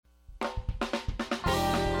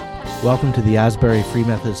Welcome to the Asbury Free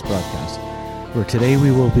Methodist broadcast, where today we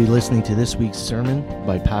will be listening to this week's sermon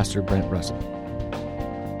by Pastor Brent Russell.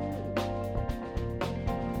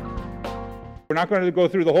 We're not going to go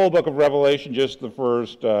through the whole book of Revelation, just the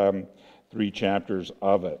first 3 chapters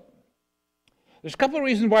of it. There's a couple of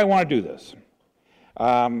reasons why I want to do this.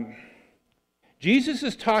 Jesus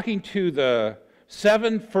is talking to the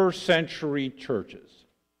 7 first-century churches.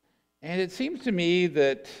 And it seems to me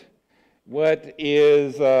that what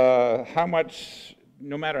is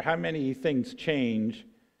no matter how many things change,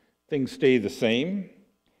 things stay the same.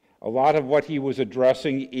 A lot of what he was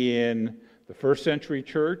addressing in the first century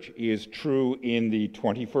church is true in the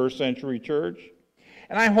 21st century church.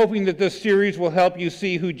 And I'm hoping that this series will help you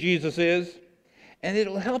see who Jesus is, and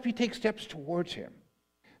it'll help you take steps towards him.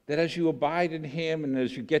 That as you abide in him and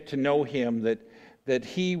as you get to know him, that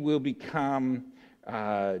he will become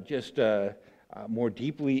more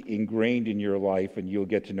deeply ingrained in your life, and you'll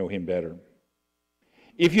get to know him better.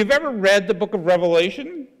 If you've ever read the book of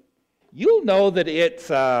Revelation, you'll know that it's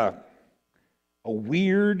a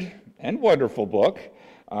weird and wonderful book.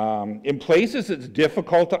 In places, it's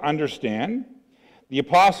difficult to understand. The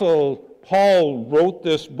Apostle Paul wrote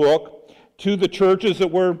this book to the churches that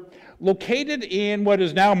were located in what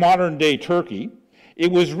is now modern-day Turkey. It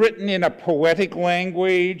was written in a poetic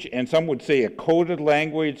language, and some would say a coded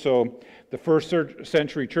language, so the first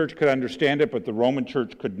century church could understand it, but the Roman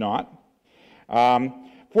church could not.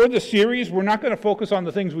 For the series, we're not going to focus on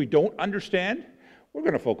the things we don't understand. We're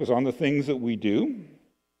going to focus on the things that we do.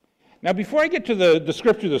 Now, before I get to the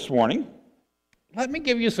scripture this morning, let me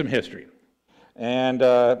give you some history. And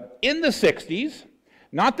in the 60s,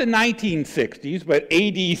 not the 1960s, but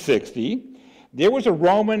AD 60, there was a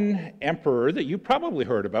Roman emperor that you probably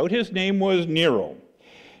heard about. His name was Nero.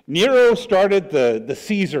 Nero started the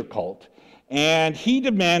Caesar cult, and he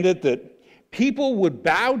demanded that people would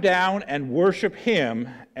bow down and worship him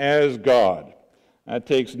as God. That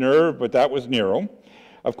takes nerve, but that was Nero.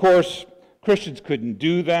 Of course, Christians couldn't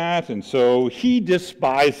do that, and so he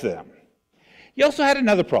despised them. He also had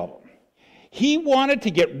another problem. He wanted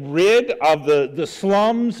to get rid of the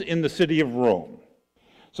slums in the city of Rome.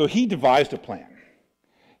 So he devised a plan.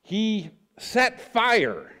 He set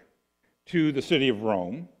fire to the city of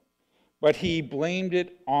Rome, but he blamed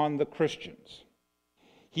it on the Christians.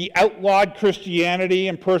 He outlawed Christianity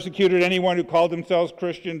and persecuted anyone who called themselves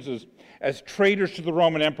Christians as traitors to the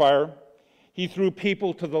Roman Empire. He threw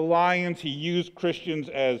people to the lions. He used Christians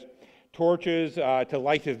as torches to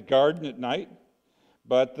light his garden at night.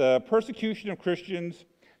 But the persecution of Christians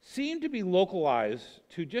seemed to be localized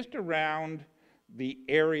to just around the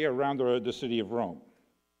area around the city of Rome.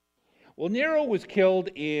 Well, Nero was killed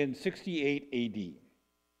in 68 AD.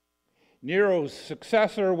 Nero's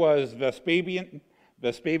successor was Vespasian.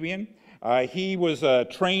 He was a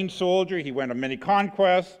trained soldier. He went on many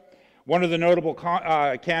conquests. One of the notable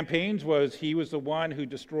campaigns was he was the one who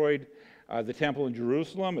destroyed the temple in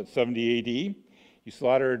Jerusalem at 70 AD. He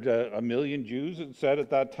slaughtered 1 million Jews, it said at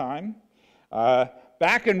that time.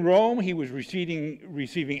 Back in Rome, he was receiving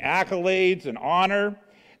accolades and honor.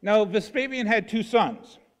 Now, Vespasian had 2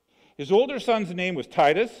 sons. His older son's name was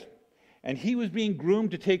Titus, and he was being groomed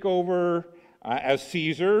to take over as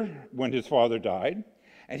Caesar when his father died.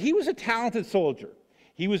 And he was a talented soldier.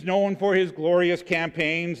 He was known for his glorious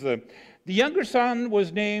campaigns. The younger son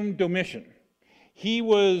was named Domitian. He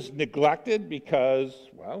was neglected because,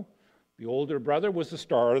 well, the older brother was the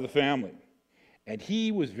star of the family. And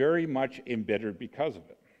he was very much embittered because of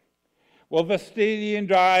it. Well, Vespasian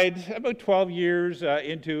died about 12 years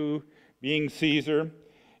into being Caesar,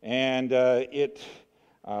 and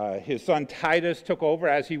his son Titus took over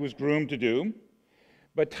as he was groomed to do.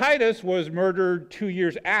 But Titus was murdered 2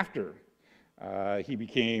 years after he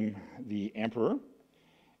became the emperor.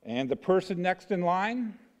 And the person next in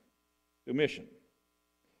line, Domitian.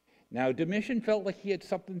 Now, Domitian felt like he had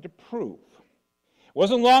something to prove. It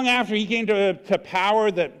wasn't long after he came to power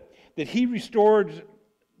that he restored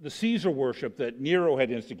the Caesar worship that Nero had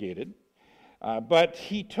instigated. But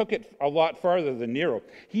he took it a lot farther than Nero.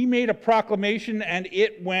 He made a proclamation, and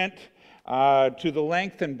it went to the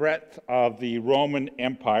length and breadth of the Roman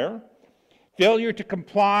Empire. Failure to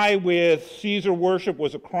comply with Caesar worship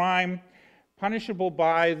was a crime punishable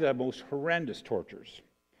by the most horrendous tortures.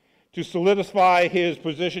 To solidify his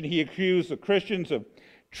position, he accused the Christians of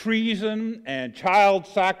treason and child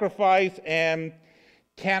sacrifice and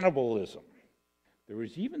cannibalism. There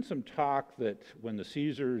was even some talk that when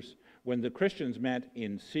the Christians met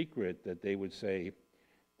in secret, that they would say,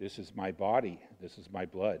 "This is my body, this is my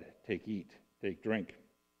blood, eat, take, drink."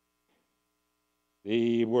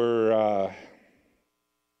 They were,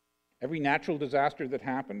 every natural disaster that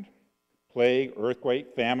happened, plague,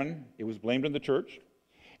 earthquake, famine. It was blamed on the church.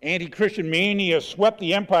 Anti-Christian mania swept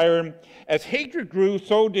the empire. As hatred grew,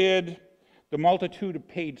 so did the multitude of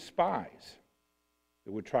paid spies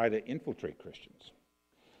that would try to infiltrate Christians.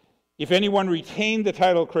 If anyone retained the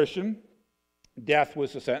title Christian, death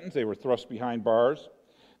was the sentence. They were thrust behind bars.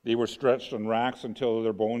 They were stretched on racks until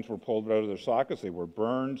their bones were pulled out of their sockets. They were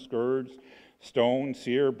burned, scourged, stoned,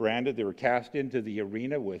 seared, branded. They were cast into the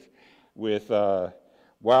arena with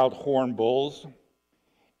wild horned bulls.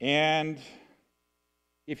 And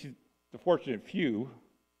the fortunate few,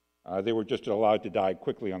 they were just allowed to die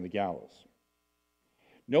quickly on the gallows.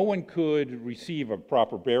 No one could receive a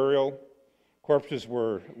proper burial. Corpses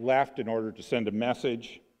were left in order to send a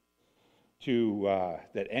message to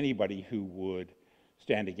that anybody who would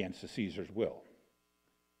stand against the Caesar's will.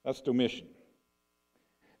 That's Domitian.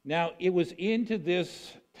 Now, it was into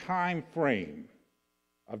this time frame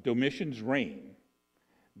of Domitian's reign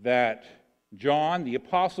that John, the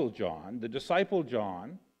Apostle John, the disciple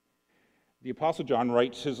John, the Apostle John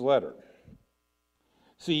writes his letter.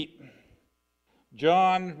 See,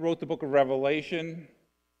 John wrote the book of Revelation.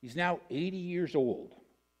 He's now 80 years old.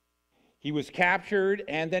 He was captured,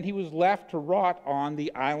 and then he was left to rot on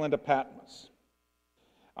the island of Patmos.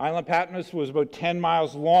 Island Patmos was about 10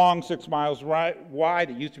 miles long, 6 miles wide.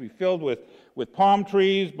 It used to be filled with palm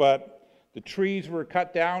trees, but the trees were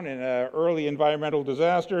cut down in an early environmental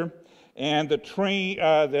disaster, and the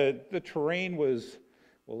terrain was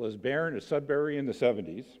as barren as Sudbury in the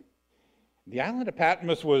 70s. The island of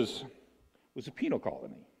Patmos was a penal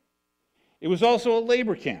colony. It was also a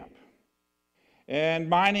labor camp, and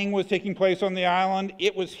mining was taking place on the island.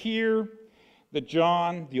 It was here that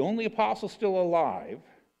John, the only apostle still alive,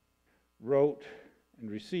 wrote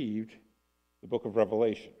and received the book of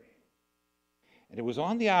Revelation. And it was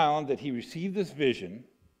on the island that he received this vision.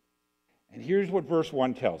 And here's what verse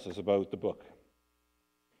 1 tells us about the book.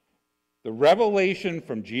 The revelation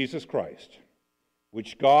from Jesus Christ,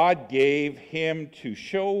 which God gave him to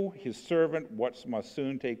show his servant what must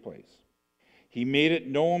soon take place. He made it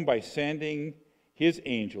known by sending his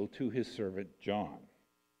angel to his servant John.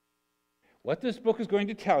 What this book is going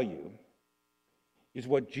to tell you is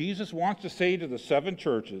what Jesus wants to say to the 7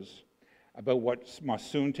 churches about what must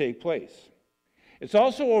soon take place. It's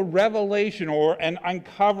also a revelation or an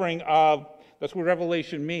uncovering of, that's what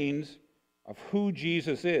revelation means, of who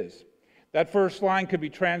Jesus is. That first line could be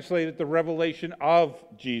translated the revelation of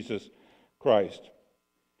Jesus Christ.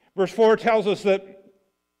 Verse 4 tells us that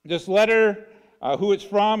this letter, who it's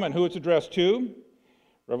from and who it's addressed to.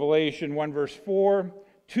 Revelation 1 verse 4,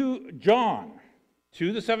 to John,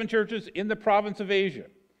 to the 7 churches in the province of Asia.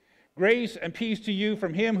 Grace and peace to you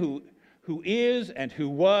from him who is and who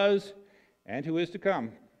was and who is to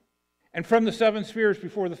come. And from the 7 spirits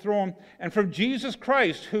before the throne, and from Jesus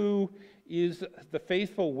Christ, who is the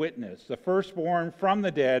faithful witness, the firstborn from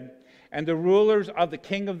the dead, and the rulers of the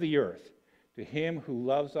king of the earth, to him who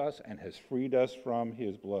loves us and has freed us from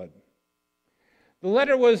his blood. The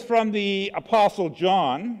letter was from the Apostle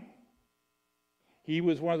John. He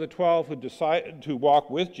was one of the 12 who decided to walk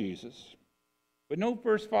with Jesus. But note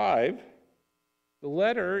verse 5, the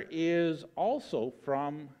letter is also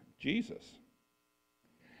from Jesus.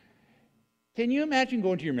 Can you imagine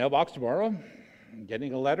going to your mailbox tomorrow and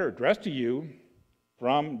getting a letter addressed to you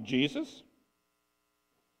from Jesus?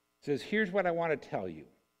 It says, here's what I want to tell you.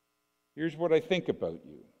 Here's what I think about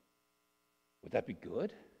you. Would that be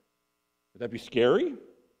good? Would that be scary?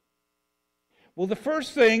 Well, the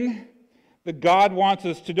first thing that God wants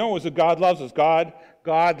us to know is that God loves us.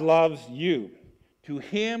 God loves you. To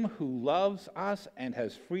him who loves us and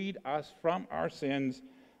has freed us from our sins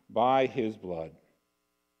by his blood.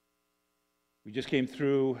 We just came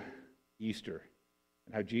through Easter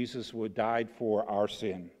and how Jesus died for our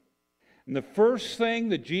sin. And the first thing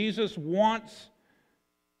that Jesus wants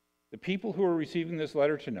the people who are receiving this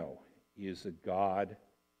letter to know is that God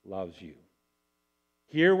loves you.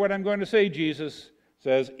 Hear what I'm going to say, Jesus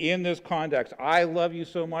says in this context. I love you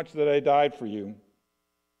so much that I died for you.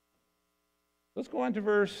 Let's go on to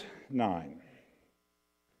verse 9.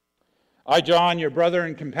 I, John, your brother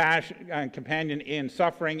and companion in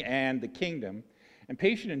suffering and the kingdom, and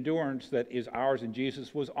patient endurance that is ours in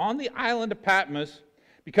Jesus, was on the island of Patmos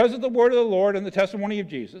because of the word of the Lord and the testimony of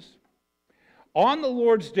Jesus. On the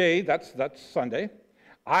Lord's day, that's Sunday,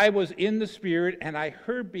 I was in the Spirit, and I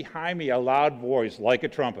heard behind me a loud voice like a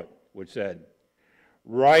trumpet, which said,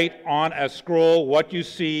 write on a scroll what you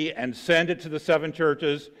see and send it to the 7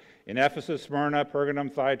 churches in Ephesus, Smyrna,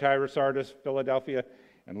 Pergamum, Thyatira, Sardis, Philadelphia,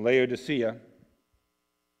 and Laodicea.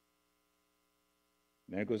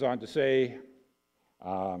 Then it goes on to say,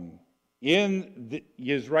 in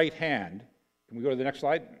his right hand. Can we go to the next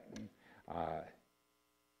slide?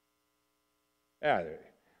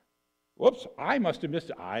 Whoops, I must have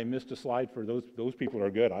missed it. I missed a slide for those people who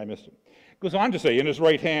are good. I missed it. It goes on to say, in his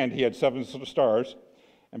right hand he had 7 stars,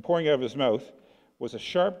 and pouring out of his mouth was a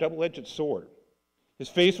sharp, double-edged sword. His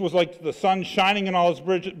face was like the sun shining in all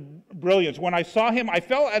its brilliance. When I saw him, I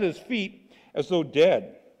fell at his feet as though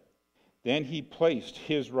dead. Then he placed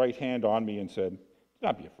his right hand on me and said, "Do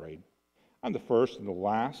not be afraid. I'm the first and the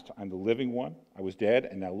last. I'm the living one. I was dead,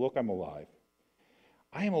 and now look, I'm alive.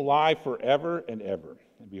 I am alive forever and ever.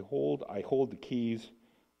 And behold, I hold the keys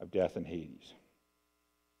of death and Hades."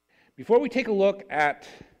 Before we take a look at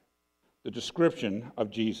the description of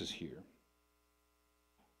Jesus here,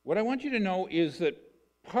 what I want you to know is that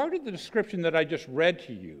part of the description that I just read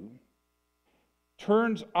to you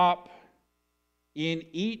turns up in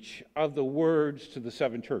each of the words to the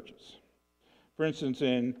 7 churches. For instance,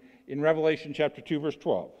 in Revelation chapter 2, verse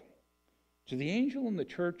 12, to the angel in the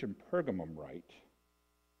church in Pergamum write,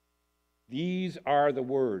 these are the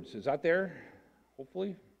words. Is that there?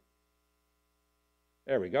 Hopefully.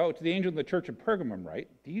 There we go. To the angel in the church in Pergamum write,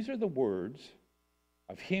 these are the words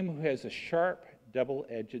of him who has a sharp,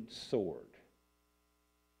 double-edged sword.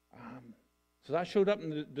 So that showed up in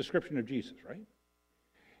the description of Jesus, right?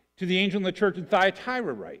 To the angel in the church in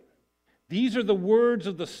Thyatira write, these are the words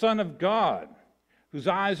of the Son of God, whose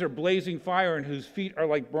eyes are blazing fire and whose feet are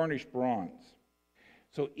like burnished bronze.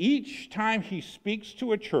 So each time he speaks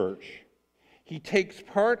to a church, he takes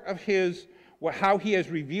part of how he has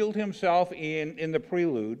revealed himself in the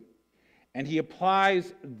prelude, and he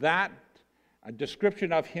applies that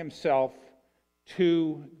description of himself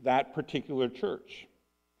to that particular church.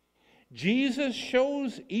 Jesus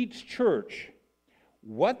shows each church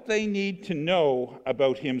what they need to know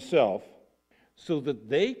about himself so that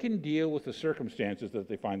they can deal with the circumstances that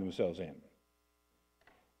they find themselves in.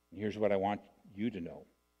 And here's what I want you to know.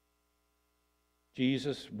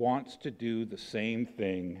 Jesus wants to do the same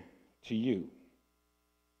thing to you.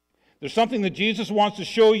 There's something that Jesus wants to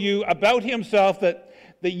show you about himself that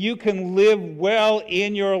you can live well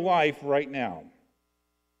in your life right now.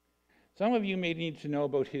 Some of you may need to know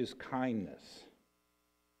about his kindness,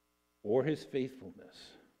 or his faithfulness,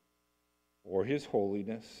 or his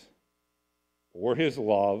holiness, or his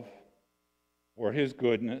love, or his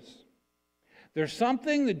goodness. There's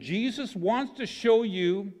something that Jesus wants to show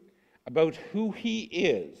you about who he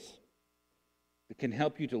is that can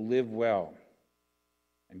help you to live well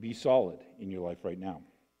and be solid in your life right now.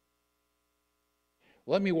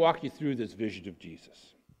 Let me walk you through this vision of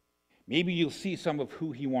Jesus. Maybe you'll see some of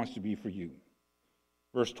who he wants to be for you.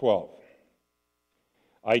 Verse 12.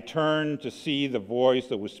 I turned to see the voice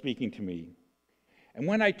that was speaking to me. And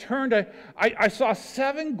when I turned, I saw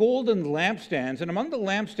 7 golden lampstands, and among the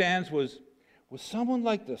lampstands was someone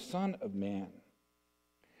like the Son of Man.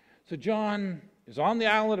 So John is on the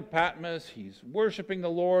island of Patmos. He's worshiping the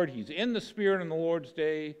Lord. He's in the Spirit on the Lord's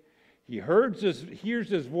day. He hears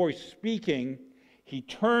his voice speaking. He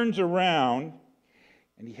turns around,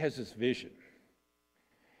 and he has this vision.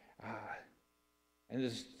 And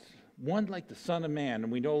there's one like the Son of Man,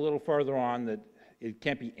 and we know a little farther on that it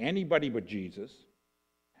can't be anybody but Jesus,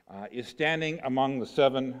 is standing among the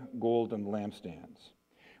 7 golden lampstands.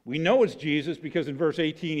 We know it's Jesus because in verse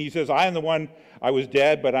 18 he says, I am the one, I was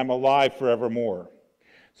dead, but I'm alive forevermore.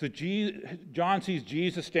 So John sees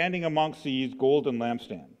Jesus standing amongst these golden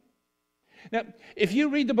lampstands. Now, if you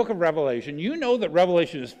read the book of Revelation, you know that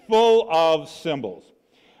Revelation is full of symbols.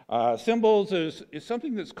 Symbols is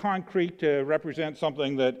something that's concrete to represent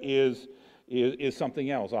something that is something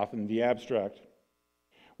else, often the abstract.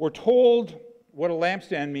 We're told what a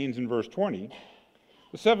lampstand means in verse 20.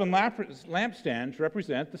 The 7 lampstands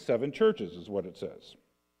represent the 7 churches, is what it says.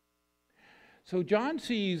 So John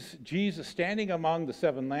sees Jesus standing among the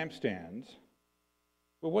 7 lampstands,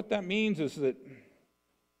 but what that means is that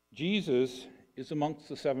Jesus is amongst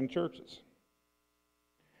the 7 churches.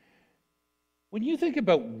 When you think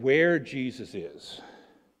about where Jesus is,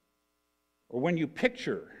 or when you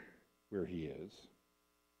picture where he is,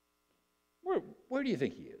 where do you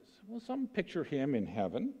think he is? Well, some picture him in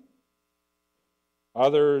heaven.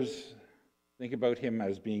 Others think about him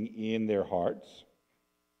as being in their hearts.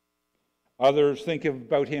 Others think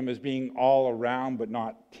about him as being all around but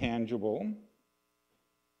not tangible.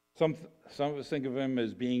 Some of us think of him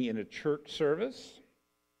as being in a church service.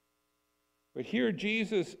 But here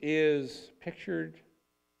Jesus is pictured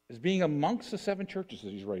as being amongst the 7 churches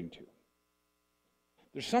that he's writing to.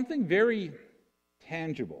 There's something very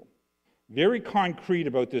tangible, very concrete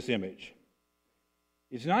about this image.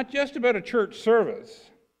 It's not just about a church service.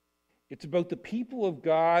 It's about the people of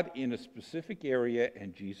God in a specific area,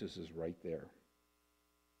 and Jesus is right there.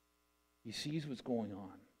 He sees what's going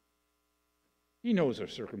on. He knows our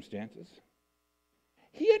circumstances.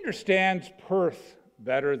 He understands Perth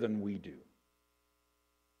better than we do.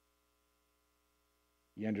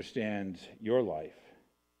 He understands your life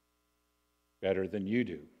better than you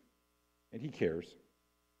do, and he cares.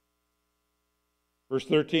 Verse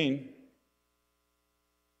 13,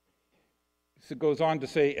 it goes on to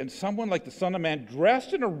say, and someone like the Son of Man,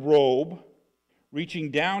 dressed in a robe, reaching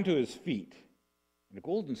down to his feet, and a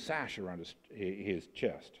golden sash around his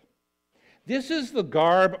chest. This is the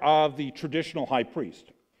garb of the traditional high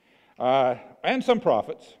priest, and some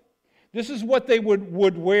prophets. This is what they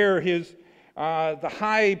would wear. The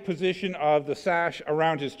high position of the sash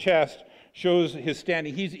around his chest shows his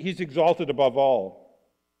standing. He's exalted above all.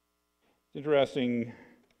 It's interesting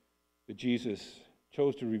that Jesus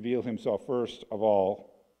chose to reveal himself first of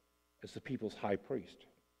all as the people's high priest.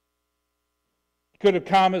 He could have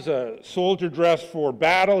come as a soldier dressed for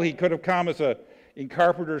battle. He could have come in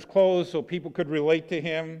carpenter's clothes so people could relate to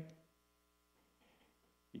him.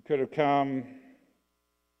 He could have come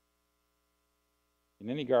in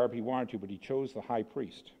any garb he wanted to, but he chose the high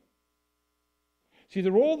priest. See,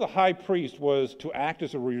 the role of the high priest was to act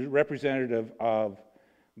as a representative of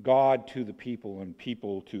God to the people and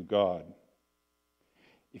people to God.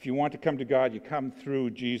 If you want to come to God, you come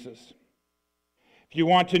through Jesus. If you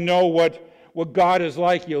want to know what God is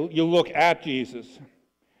like, you look at Jesus.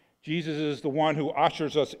 Jesus is the one who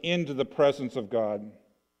ushers us into the presence of God.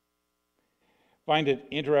 Find it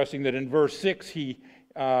interesting that in verse 6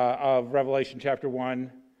 of Revelation chapter 1,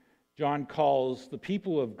 John calls the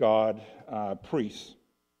people of God priests.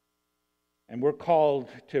 And we're called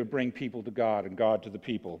to bring people to God and God to the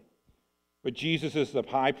people. But Jesus is the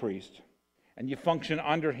high priest, and you function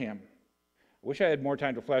under him. I wish I had more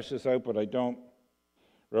time to flesh this out, but I don't.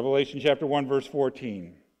 Revelation chapter 1, verse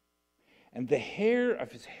 14. And the hair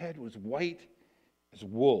of his head was white as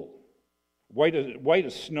wool, white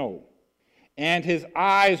as snow. And his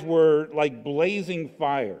eyes were like blazing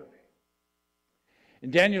fire.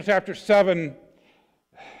 In Daniel chapter 7,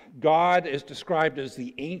 God is described as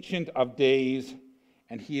the Ancient of Days,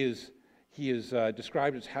 and he is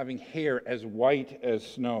described as having hair as white as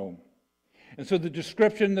snow. And so the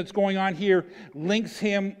description that's going on here links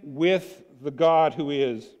him with the God who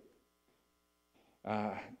is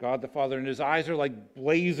God the Father, and his eyes are like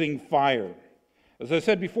blazing fire. As I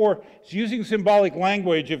said before, it's using symbolic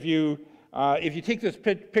language. If you take this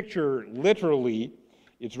picture literally,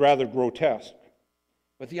 it's rather grotesque.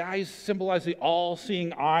 But the eyes symbolize the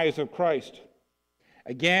all-seeing eyes of Christ.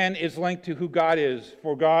 Again, it's linked to who God is,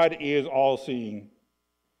 for God is all-seeing.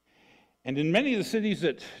 And in many of the cities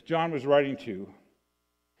that John was writing to,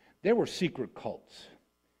 there were secret cults.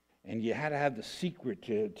 And you had to have the secret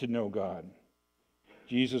to know God.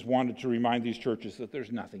 Jesus wanted to remind these churches that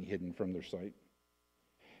there's nothing hidden from their sight.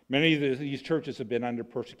 Many of these churches have been under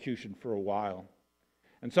persecution for a while.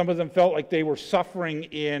 And some of them felt like they were suffering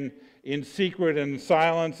in secret and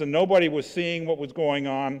silence, and nobody was seeing what was going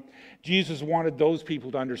on. Jesus wanted those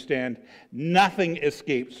people to understand, nothing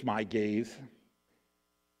escapes my gaze.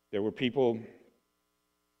 There were people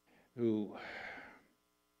who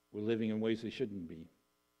were living in ways they shouldn't be.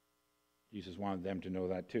 Jesus wanted them to know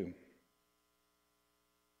that too.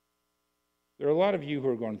 There are a lot of you who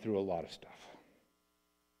are going through a lot of stuff.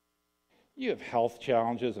 You have health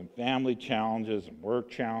challenges and family challenges and work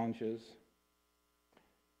challenges.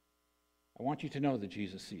 I want you to know that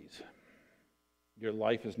Jesus sees. Your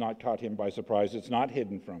life has not caught him by surprise. It's not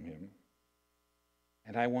hidden from him.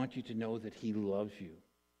 And I want you to know that he loves you.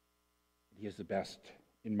 He has the best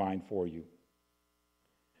in mind for you.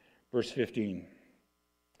 Verse 15.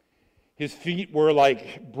 His feet were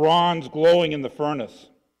like bronze glowing in the furnace,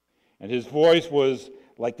 and his voice was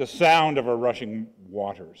like the sound of a rushing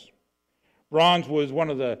waters. Bronze was one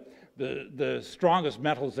of the strongest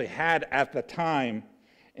metals they had at the time,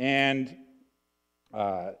 and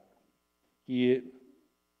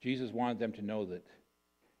Jesus wanted them to know that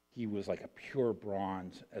he was like a pure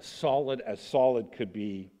bronze, as solid could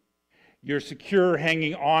be. You're secure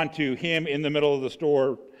hanging on to him in the middle of the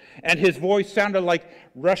storm. And his voice sounded like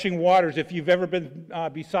rushing waters. If you've ever been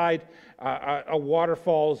beside a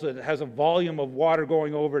waterfall that has a volume of water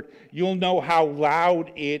going over it, you'll know how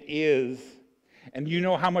loud it is. And you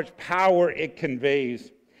know how much power it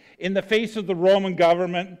conveys. In the face of the Roman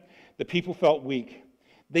government, the people felt weak.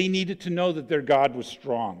 They needed to know that their God was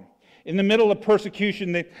strong. In the middle of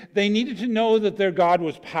persecution, they needed to know that their God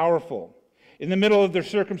was powerful. In the middle of their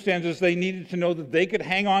circumstances, they needed to know that they could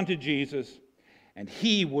hang on to Jesus and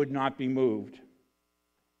he would not be moved.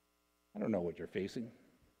 I don't know what you're facing,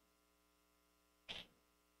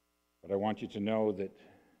 but I want you to know that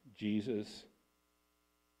Jesus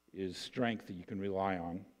is strength that you can rely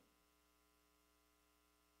on.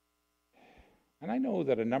 And I know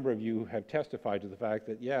that a number of you have testified to the fact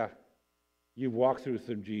that, yeah, you've walked through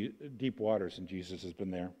some deep waters and Jesus has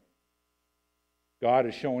been there. God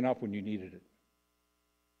has shown up when you needed it.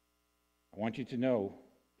 I want you to know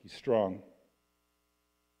he's strong.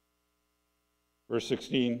 Verse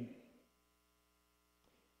 16,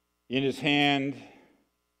 in his hand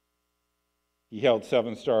he held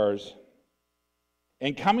 7 stars,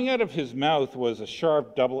 and coming out of his mouth was a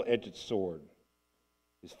sharp double-edged sword.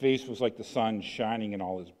 His face was like the sun shining in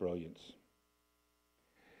all his brilliance.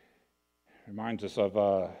 Reminds us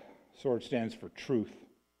of sword stands for truth.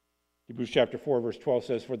 Hebrews chapter 4, verse 12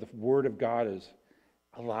 says, for the word of God is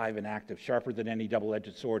alive and active, sharper than any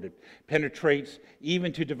double-edged sword. It penetrates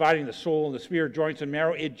even to dividing the soul and the spirit, joints and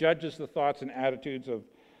marrow. It judges the thoughts and attitudes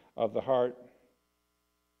of the heart.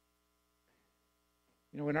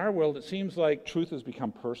 You know, in our world, it seems like truth has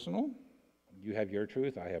become personal. You have your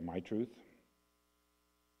truth, I have my truth,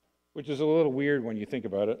 which is a little weird when you think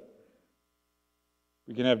about it.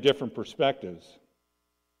 We can have different perspectives.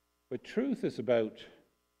 But truth is about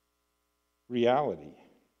reality.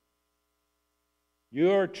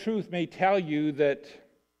 Your truth may tell you that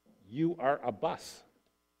you are a bus.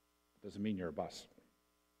 It doesn't mean you're a bus.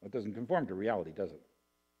 That doesn't conform to reality, does it?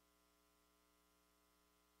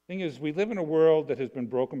 The thing is, we live in a world that has been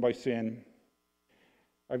broken by sin.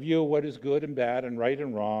 Our view of what is good and bad and right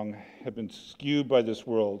and wrong have been skewed by this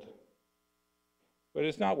world. But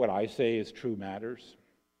it's not what I say is true matters.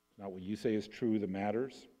 It's not what you say is true that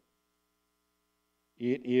matters.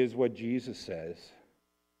 It is what Jesus says,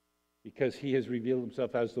 because he has revealed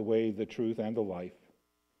himself as the way, the truth, and the life.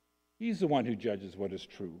 He's the one who judges what is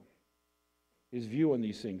true. His view on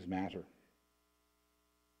these things matter.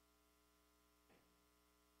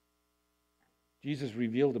 Jesus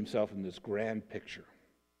revealed himself in this grand picture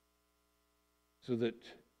so that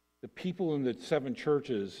the people in the 7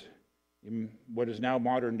 churches in what is now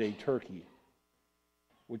modern-day Turkey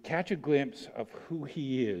would catch a glimpse of who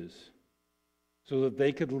he is so that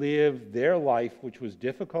they could live their life, which was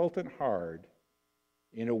difficult and hard,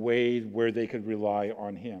 in a way where they could rely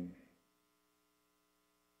on him.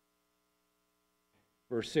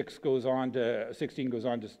 Verse 16 goes on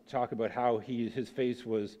to talk about how his face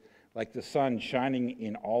was like the sun shining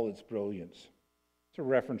in all its brilliance. It's a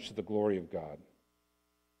reference to the glory of God.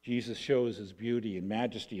 Jesus shows his beauty and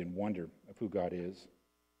majesty and wonder of who God is.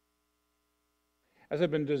 As I've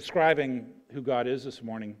been describing who God is this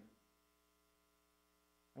morning,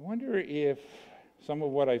 I wonder if some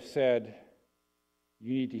of what I've said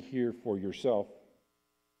you need to hear for yourself.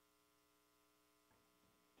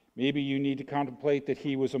 Maybe you need to contemplate that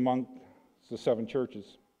he was among the 7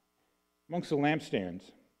 churches, amongst the lampstands.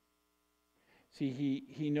 See,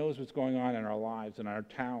 he knows what's going on in our lives, in our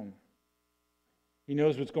town. He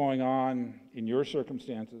knows what's going on in your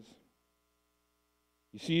circumstances.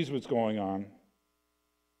 He sees what's going on.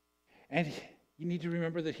 And you need to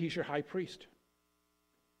remember that he's your high priest.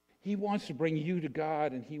 He wants to bring you to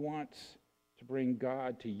God, and he wants to bring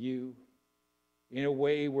God to you in a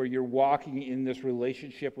way where you're walking in this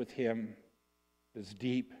relationship with him that's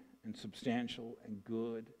deep and substantial and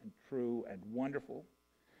good and true and wonderful,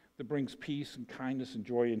 that brings peace and kindness and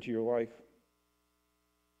joy into your life.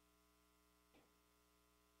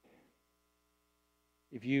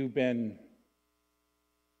 If you've been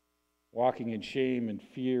walking in shame and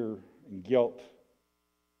fear and guilt,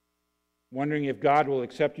 wondering if God will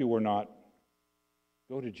accept you or not,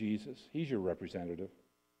 go to Jesus. He's your representative.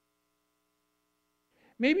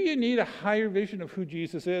 Maybe you need a higher vision of who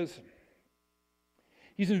Jesus is.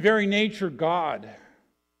 He's in very nature God.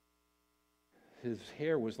 His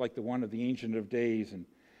hair was like the one of the Ancient of Days, and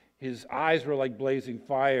his eyes were like blazing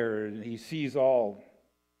fire, and he sees all.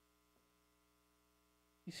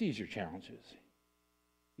 He sees your challenges.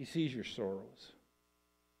 He sees your sorrows.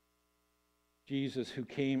 Jesus, who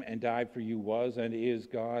came and died for you, was and is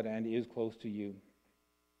God and is close to you.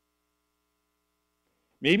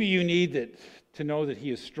 Maybe you need to know that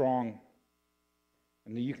he is strong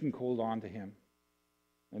and that you can hold on to him,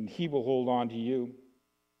 and he will hold on to you.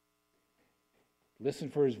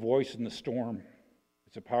 Listen for his voice in the storm.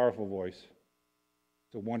 It's a powerful voice.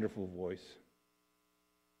 It's a wonderful voice.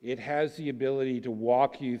 It has the ability to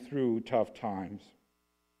walk you through tough times.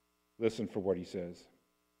 Listen for what he says.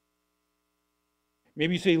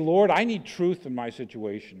 Maybe you say, Lord, I need truth in my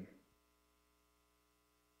situation.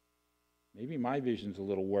 Maybe my vision's a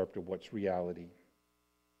little warped of what's reality.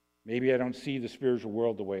 Maybe I don't see the spiritual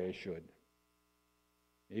world the way I should.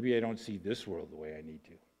 Maybe I don't see this world the way I need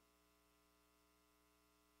to.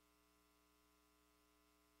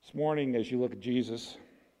 This morning, as you look at Jesus,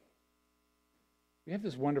 we have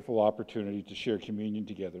this wonderful opportunity to share communion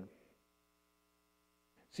together.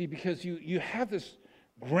 See, because you have this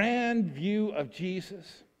grand view of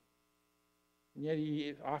Jesus, and yet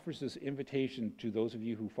he offers this invitation to those of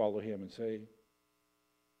you who follow him and say,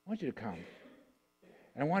 I want you to come.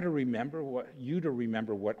 And I want to remember what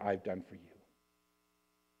I've done for you.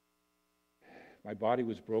 My body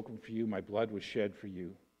was broken for you. My blood was shed for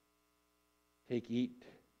you. Take, eat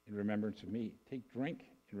in remembrance of me. Take, drink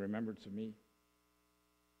in remembrance of me.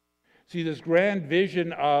 See, this grand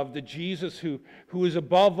vision of the Jesus who is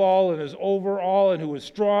above all and is over all and who is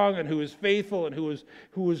strong and who is faithful and who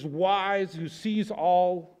is wise, who sees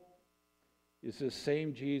all, is this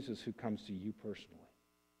same Jesus who comes to you personally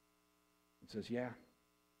and says, yeah,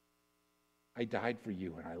 I died for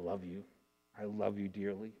you and I love you. I love you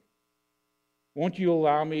dearly. Won't you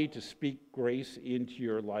allow me to speak grace into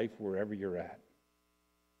your life wherever you're at?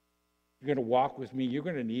 You're going to walk with me. You're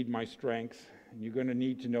going to need my strength, and you're going to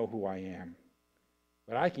need to know who I am.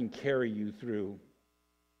 But I can carry you through.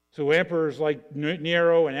 So emperors like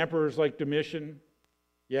Nero and emperors like Domitian,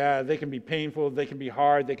 yeah, they can be painful, they can be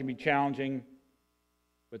hard, they can be challenging,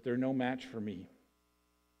 but they're no match for me.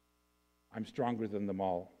 I'm stronger than them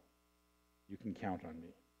all. You can count on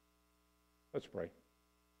me. Let's pray.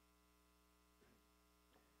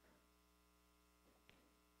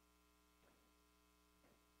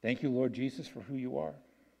 Thank you, Lord Jesus, for who you are.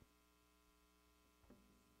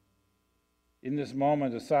 In this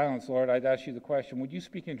moment of silence, Lord, I'd ask you the question, would you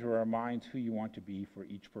speak into our minds who you want to be for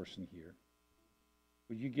each person here?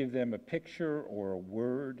 Would you give them a picture or a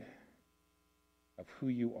word of who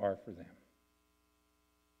you are for them?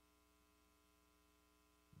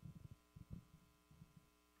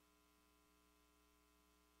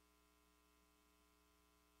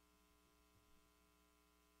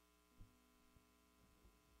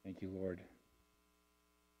 Thank you, Lord.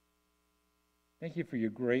 Thank you for your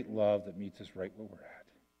great love that meets us right where we're at.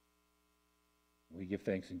 We give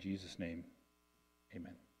thanks in Jesus' name.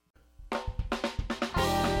 Amen.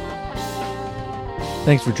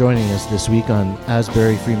 Thanks for joining us this week on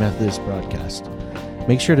Asbury Free Methodist Broadcast.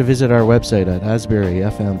 Make sure to visit our website at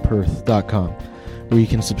asburyfmperth.com, where you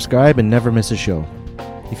can subscribe and never miss a show.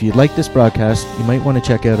 If you'd like this broadcast, you might want to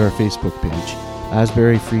check out our Facebook page,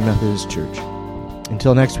 Asbury Free Methodist Church.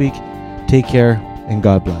 Until next week, take care and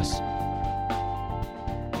God bless.